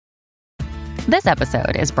This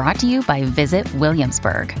episode is brought to you by Visit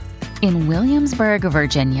Williamsburg. In Williamsburg,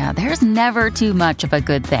 Virginia, there's never too much of a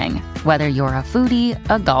good thing. Whether you're a foodie,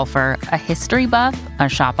 a golfer, a history buff, a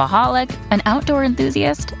shopaholic, an outdoor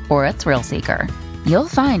enthusiast, or a thrill seeker, you'll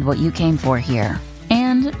find what you came for here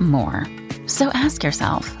and more. So ask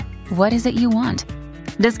yourself, what is it you want?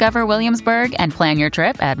 Discover Williamsburg and plan your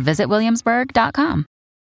trip at visitwilliamsburg.com.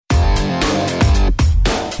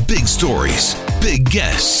 Big stories, big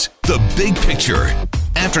guests, the big picture.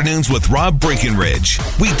 Afternoons with Rob Breckenridge.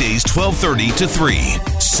 Weekdays 12:30 to 3,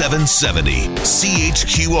 770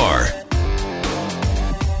 CHQR.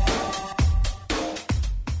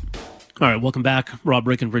 All right, welcome back. Rob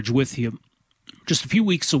Breckenridge with you. Just a few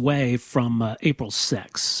weeks away from April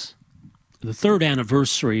 6th, the third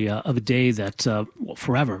anniversary of a day that will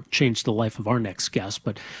forever changed the life of our next guest.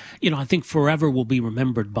 But, I think forever will be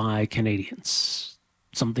remembered by Canadians,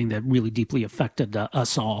 something that really deeply affected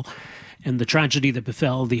us all, and the tragedy that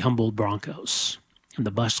befell the Humboldt Broncos and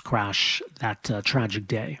the bus crash that tragic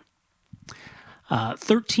day.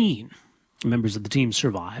 13 members of the team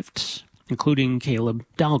survived, including Caleb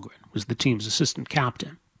Dahlgren, who was the team's assistant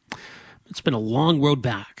captain. It's been a long road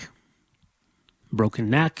back. Broken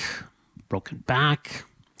neck, broken back,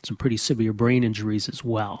 some pretty severe brain injuries as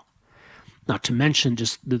well. Not to mention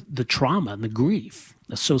just the trauma and the grief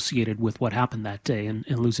associated with what happened that day and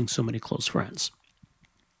losing so many close friends.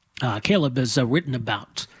 Caleb has written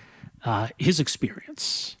about his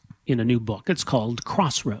experience in a new book. It's called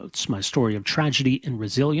Crossroads, My Story of Tragedy and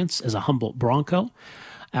Resilience as a Humboldt Bronco,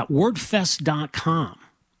 at wordfest.com.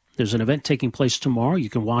 There's an event taking place tomorrow. You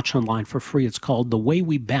can watch online for free. It's called The Way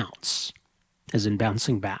We Bounce, as in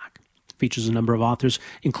bouncing back. It features a number of authors,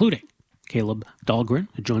 including Caleb Dahlgren,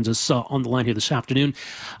 who joins us on the line here this afternoon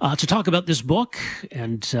to talk about this book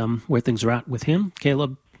and where things are at with him.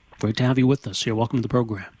 Caleb, great to have you with us here. Welcome to the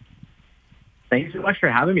program. Thank you so much for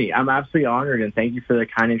having me. I'm absolutely honored, and thank you for the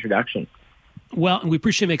kind introduction. Well, and we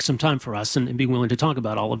appreciate making some time for us and being willing to talk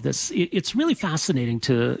about all of this. It's really fascinating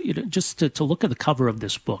to to look at the cover of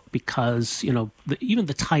this book because even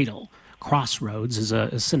the title, Crossroads, is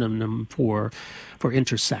a synonym for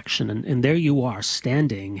intersection, and there you are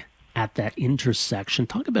standing at that intersection.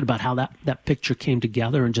 Talk a bit about how that picture came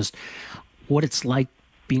together and just what it's like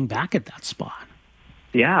being back at that spot.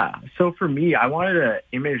 Yeah. So for me, I wanted an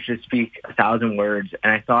image to speak 1,000 words,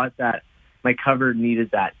 and I thought that my cover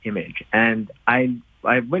needed that image. And I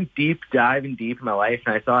went diving deep in my life,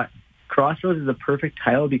 and I thought Crossroads is a perfect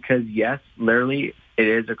title because, yes, literally it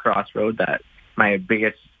is a crossroad that my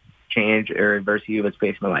biggest change or adversity was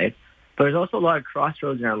faced in my life. But there's also a lot of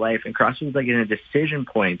crossroads in our life, and crossroads like in a decision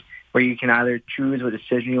point where you can either choose what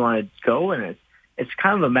decision you want to go, and it's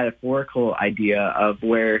kind of a metaphorical idea of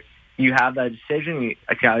where you have that decision.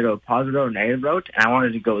 I can either go the positive road or negative road, and I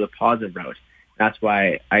wanted to go the positive road. That's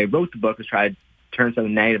why I wrote the book, was try to turn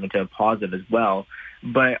something negative into a positive as well.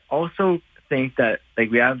 But I also think that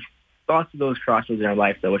we have lots of those crossroads in our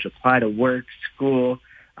life, though, which apply to work, school,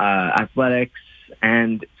 athletics,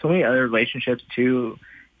 and so many other relationships too.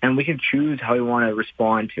 And we can choose how we want to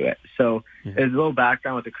respond to it. So there's a little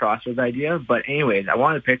background with the crossroads idea. But anyways, I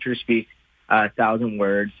wanted the picture to speak 1,000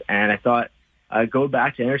 words, and I thought go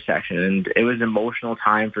back to intersection. And it was an emotional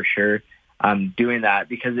time for sure doing that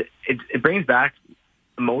because it brings back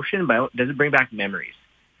emotion, but it doesn't bring back memories.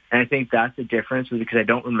 And I think that's the difference because I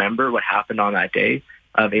don't remember what happened on that day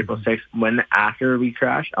of April 6th after we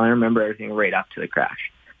crashed. I remember everything right up to the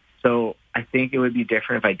crash. So I think it would be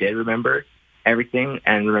different if I did remember everything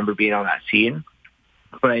and remember being on that scene,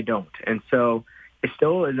 but I don't. And so it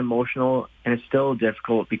still is emotional and it's still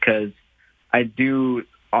difficult because I do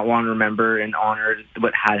want to remember and honor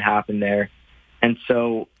what had happened there. And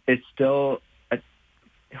so it's still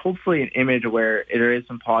hopefully an image where there is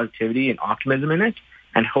some positivity and optimism in it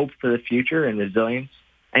and hope for the future and resilience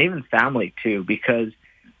and even family too, because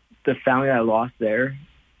the family I lost there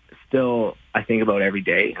still I think about every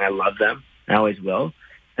day and I love them and I always will.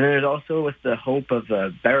 And then there's also with the hope of a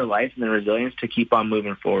better life and the resilience to keep on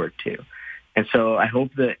moving forward too. And so I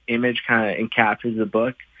hope the image kind of encapsulates the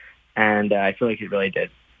book, and I feel like it really did.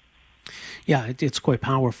 Yeah, it's quite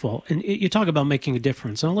powerful. And you talk about making a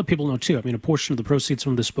difference. And I'll let people know, too. I mean, a portion of the proceeds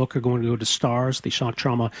from this book are going to go to STARS, the Shock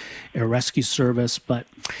Trauma Air Rescue Service. But,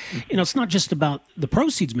 it's not just about the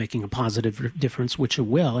proceeds making a positive difference, which it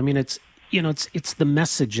will. I mean, it's the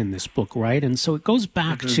message in this book, right? And so it goes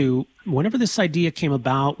back to whenever this idea came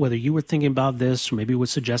about, whether you were thinking about this or maybe it was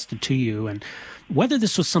suggested to you, and whether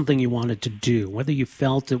this was something you wanted to do, whether you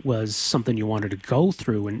felt it was something you wanted to go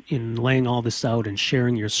through in laying all this out and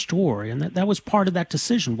sharing your story. And that was part of that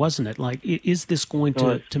decision, wasn't it? Like, is this going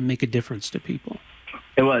to make a difference to people?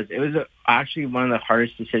 It was actually one of the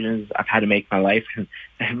hardest decisions I've had to make in my life. And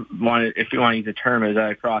if you want to use the term, it was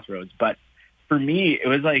at a crossroads. But for me, it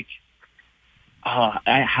was like,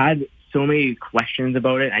 I had so many questions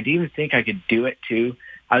about it. I didn't even think I could do it too.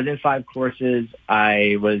 I was in 5 courses.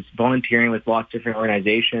 I was volunteering with lots of different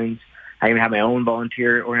organizations. I even had my own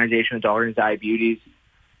volunteer organization with Daughters Diabetes.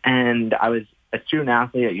 And I was a student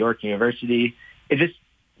athlete at York University.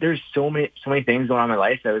 There's so many things going on in my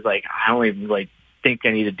life that I was like, I don't even think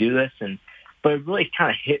I need to do this. But it really kind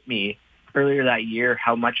of hit me earlier that year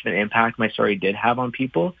how much of an impact my story did have on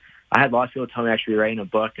people. I had lots of people tell me I should be writing a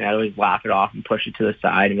book, and I'd always laugh it off and push it to the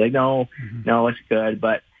side and be like, no, it's good.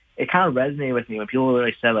 But it kind of resonated with me when people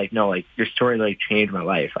literally said, no, your story really changed my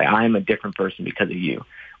life. I'm a different person because of you.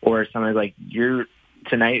 Or someone's like, your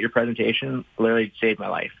presentation literally saved my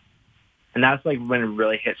life. And that's when it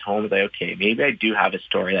really hits home. It's like, okay, maybe I do have a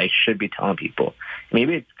story that I should be telling people.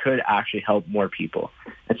 Maybe it could actually help more people.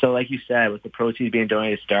 And so, like you said, with the proceeds being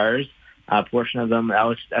donated to STARS, a portion of them,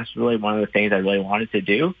 that's really one of the things I really wanted to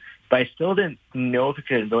do. But I still didn't know if it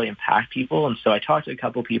could really impact people. And so I talked to a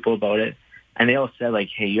couple people about it, and they all said,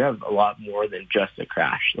 hey, you have a lot more than just a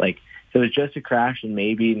crash. If it was just a crash, and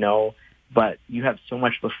maybe no, but you have so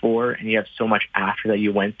much before and you have so much after that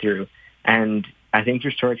you went through. And I think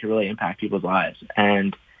your story can really impact people's lives.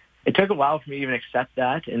 And it took a while for me to even accept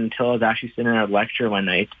that until I was actually sitting in a lecture one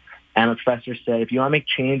night, and a professor said, if you want to make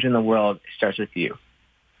change in the world, it starts with you.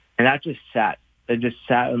 And that just sat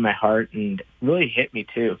in my heart and really hit me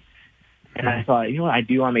too. And I thought, I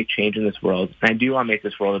do want to make change in this world, and I do want to make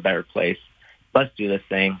this world a better place. Let's do this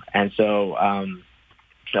thing. And so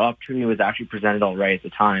the opportunity was actually presented all right at the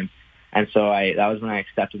time. And so that was when I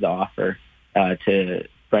accepted the offer to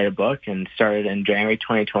write a book, and started in January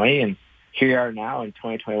 2020. And here we are now in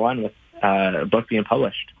 2021 with a book being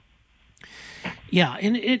published. Yeah,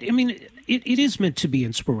 and it is meant to be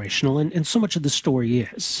inspirational, and so much of the story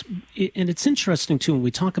is. And it's interesting, too, when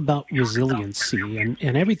we talk about resiliency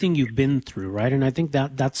and everything you've been through, right? And I think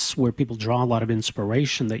that's where people draw a lot of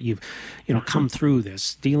inspiration, that you've, come through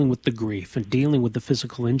this, dealing with the grief and dealing with the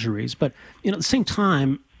physical injuries. But, at the same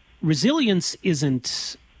time, resilience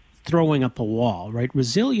isn't throwing up a wall, right?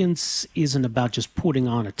 Resilience isn't about just putting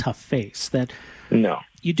on a tough face. No.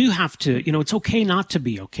 You do have to, it's okay not to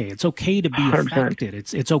be okay. It's okay to be 100%. Affected.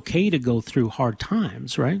 It's okay to go through hard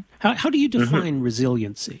times, right? How do you define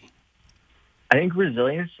resiliency? I think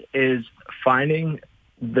resilience is finding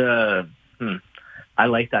I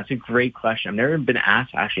like that. It's a great question. I've never been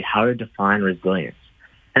asked actually how to define resilience.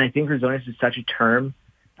 And I think resilience is such a term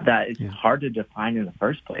that it's hard to define in the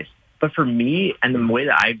first place. But for me, and the way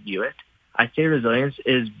that I view it, I say resilience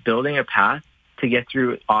is building a path to get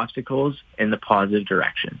through obstacles in the positive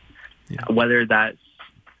direction. Yeah. Whether that's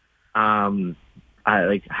having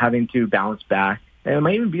to bounce back. And it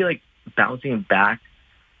might even be bouncing back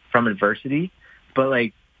from adversity. But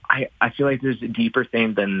I feel like there's a deeper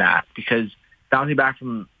thing than that, because bouncing back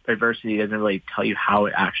from adversity doesn't really tell you how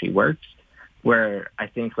it actually works. Where I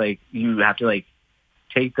think you have to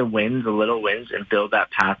take the little wins, and build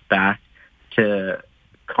that path back to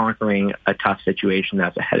conquering a tough situation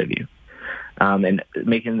that's ahead of you. And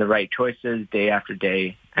making the right choices day after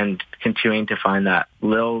day, and continuing to find that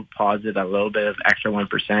little positive, that little bit of extra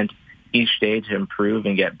 1% each day to improve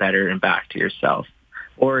and get better and back to yourself.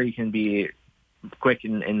 Or you can be quick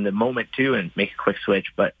in the moment too and make a quick switch.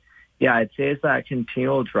 But yeah, I'd say it's that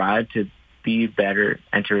continual drive to be better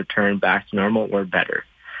and to return back to normal or better.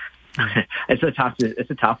 It's a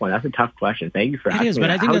tough one. That's a tough question. Thank you for asking. It is, but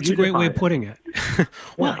I think that's a great way of putting it.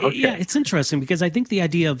 Well, it's interesting, because I think the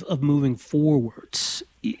idea of moving forwards,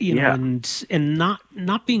 and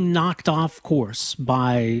not being knocked off course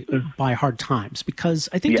by hard times, because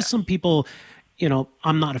I think to some people,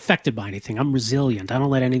 I'm not affected by anything. I'm resilient. I don't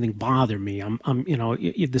let anything bother me. I'm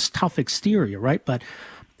this tough exterior, right? But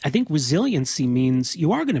I think resiliency means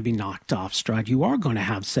you are going to be knocked off stride. You are going to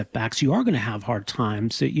have setbacks. You are going to have hard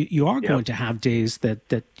times. You are going to have days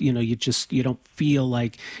that you don't feel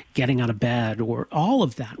like getting out of bed, or all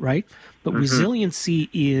of that, right? But resiliency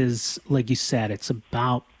is, like you said, it's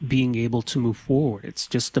about being able to move forward. It's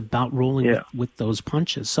just about rolling with those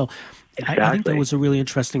punches. So exactly. I think that was a really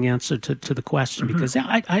interesting answer to the question, because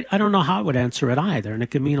I don't know how I would answer it either, and it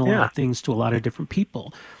could mean a lot of things to a lot of different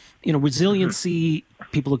people. Resiliency,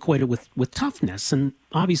 people equate it with toughness. And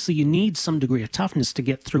obviously you need some degree of toughness to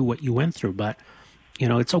get through what you went through. But,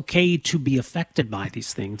 it's okay to be affected by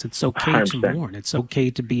these things. It's okay 100%. To mourn. It's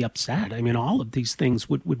okay to be upset. I mean, all of these things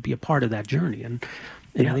would be a part of that journey. And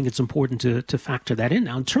I think it's important to factor that in.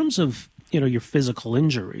 Now, in terms of your physical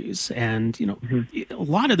injuries. And, a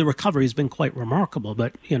lot of the recovery has been quite remarkable,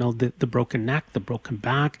 but, the broken neck, the broken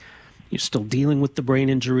back, you're still dealing with the brain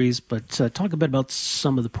injuries. But talk a bit about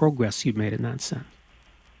some of the progress you've made in that sense.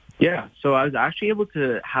 Yeah, so I was actually able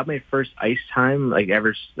to have my first ice time,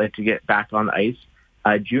 to get back on the ice,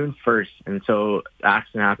 June 1st. And so the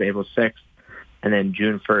accident happened April 6th, and then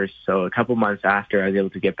June 1st. So a couple months after, I was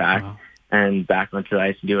able to get back and back onto the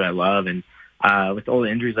ice and do what I love. And with all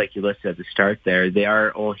the injuries like you listed at the start there, they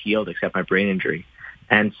are all healed except my brain injury.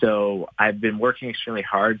 And so I've been working extremely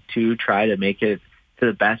hard to try to make it to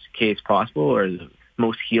the best case possible or the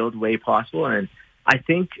most healed way possible. And I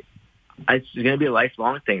think it's going to be a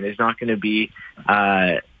lifelong thing. There's not going to be,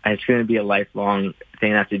 it's going to be a lifelong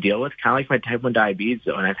thing I have to deal with, kind of like my type 1 diabetes,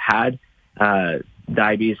 though. And I've had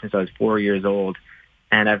diabetes since I was 4 years old,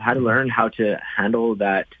 and I've had to learn how to handle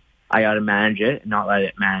that. I got to manage it and not let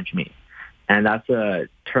it manage me. And that's a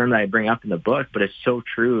term that I bring up in the book, but it's so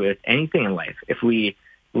true. It's anything in life. If we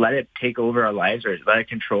let it take over our lives or let it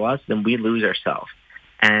control us, then we lose ourselves.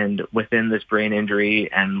 And within this brain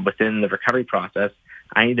injury and within the recovery process,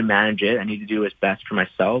 I need to manage it. I need to do what's best for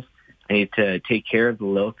myself. I need to take care of the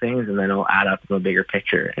little things, and then it'll add up in a bigger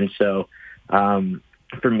picture. And so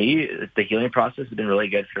for me, the healing process has been really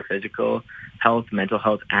good for physical health, mental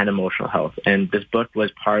health, and emotional health. And this book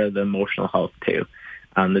was part of the emotional health, too.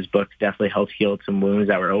 This book definitely helped heal some wounds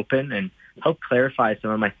that were open and helped clarify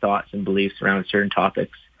some of my thoughts and beliefs around certain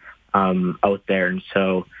topics out there. And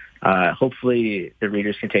so hopefully the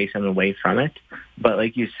readers can take something away from it. But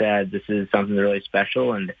like you said, this is something really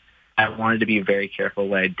special, and I wanted to be very careful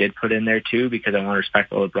what I did put in there too, because I want to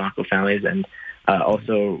respect all the Bronco families and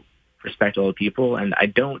also respect all the people. And I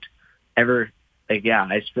don't ever, I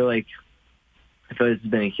just feel like this has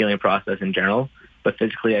been a healing process in general, but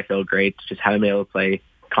physically I feel great just having been able to play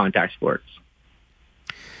contact sports.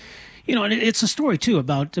 And it's a story, too,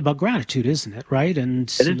 about gratitude, isn't it, right? And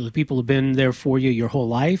the people have been there for you your whole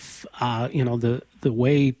life. The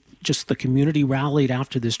way just the community rallied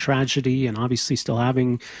after this tragedy, and obviously still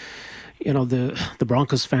having, the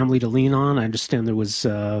Broncos family to lean on. I understand there was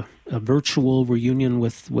a virtual reunion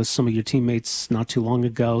with some of your teammates not too long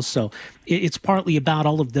ago. So it's partly about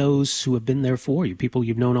all of those who have been there for you, people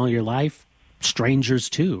you've known all your life, strangers,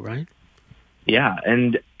 too, right? Yeah,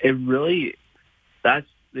 and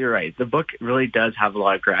you're right. The book really does have a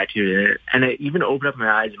lot of gratitude in it. And it even opened up my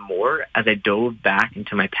eyes more as I dove back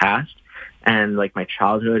into my past and like my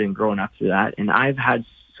childhood and growing up through that. And I've had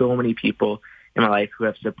so many people in my life who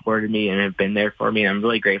have supported me and have been there for me. And I'm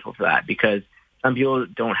really grateful for that, because some people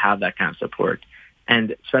don't have that kind of support.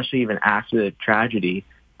 And especially even after the tragedy,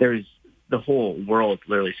 the whole world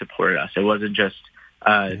literally supported us. It wasn't just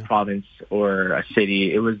a province or a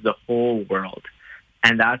city. It was the whole world.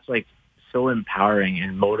 And that's like so empowering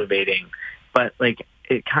and motivating. But like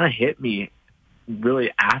it kind of hit me really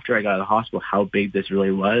after I got out of the hospital how big this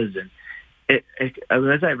really was. And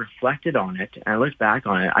as I reflected on it and I looked back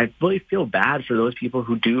on it, I really feel bad for those people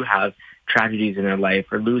who do have tragedies in their life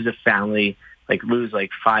or lose a family, lose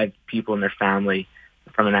 5 people in their family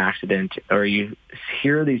from an accident, or you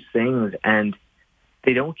hear these things and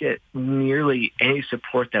they don't get nearly any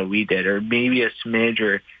support that we did, or maybe a smidge,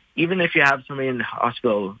 or even if you have somebody in the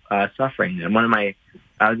hospital suffering. And I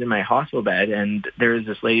was in my hospital bed, and there was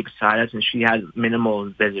this lady beside us, and she had minimal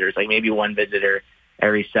visitors, like maybe one visitor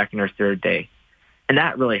every second or third day. And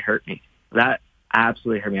that really hurt me. That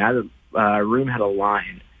absolutely hurt me. Our room had a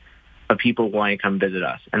line of people wanting to come visit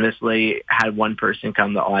us, and this lady had one person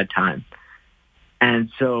come the odd time. And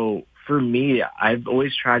so for me, I've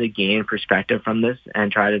always tried to gain perspective from this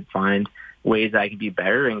and try to find ways that I can be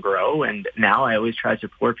better and grow. And now I always try to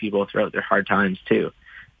support people throughout their hard times too.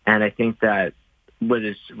 And I think that what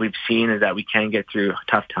we've seen is that we can get through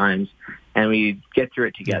tough times and we get through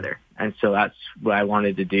it together. And so that's what I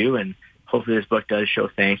wanted to do. And hopefully this book does show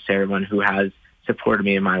thanks to everyone who has supported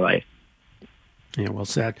me in my life. Yeah, well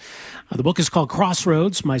said. The book is called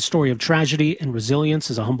Crossroads, My Story of Tragedy and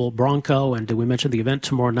Resilience as a Humboldt Bronco. And we mentioned the event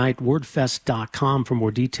tomorrow night, wordfest.com for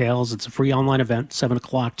more details. It's a free online event, 7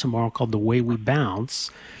 o'clock tomorrow, called The Way We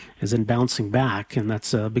Bounce, as in bouncing back. And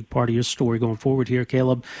that's a big part of your story going forward here,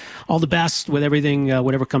 Caleb. All the best with everything,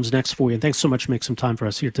 whatever comes next for you. And thanks so much for making some time for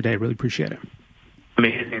us here today. Really appreciate it.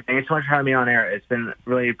 Amazing. Thanks so much for having me on air. It's been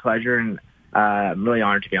really a pleasure, and I'm really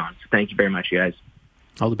honored to be on. So thank you very much, you guys.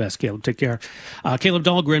 All the best, Caleb. Take care. Caleb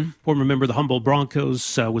Dahlgren, former member of the Humboldt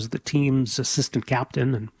Broncos, was the team's assistant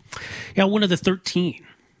captain. And one of the 13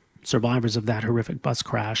 survivors of that horrific bus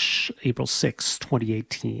crash, April 6,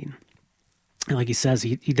 2018. And like he says,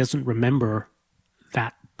 he doesn't remember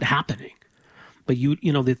that happening. But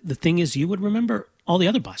the thing is, you would remember all the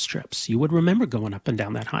other bus trips. You would remember going up and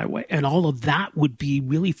down that highway, and all of that would be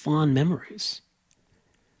really fond memories.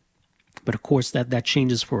 But of course, that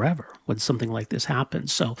changes forever when something like this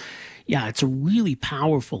happens. So, yeah, it's a really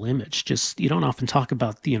powerful image. Just, you don't often talk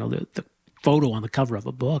about, the photo on the cover of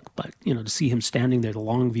a book, but, to see him standing there, the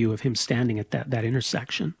long view of him standing at that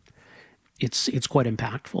intersection, it's quite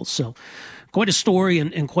impactful. So, quite a story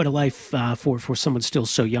and quite a life for someone still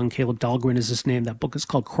so young. Caleb Dahlgren is his name. That book is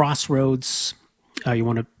called Crossroads. You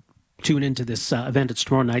want to tune into this event. It's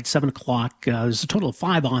tomorrow night, 7 o'clock. There's a total of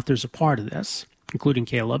 5 authors a part of this, including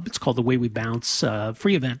Caleb. It's called The Way We Bounce.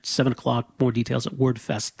 Free event, 7 o'clock. More details at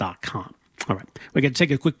wordfest.com. All right. We're going to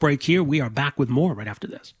take a quick break here. We are back with more right after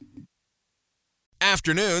this.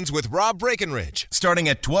 Afternoons with Rob Breckenridge, starting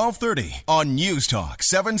at 12:30 on News Talk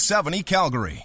 770 Calgary.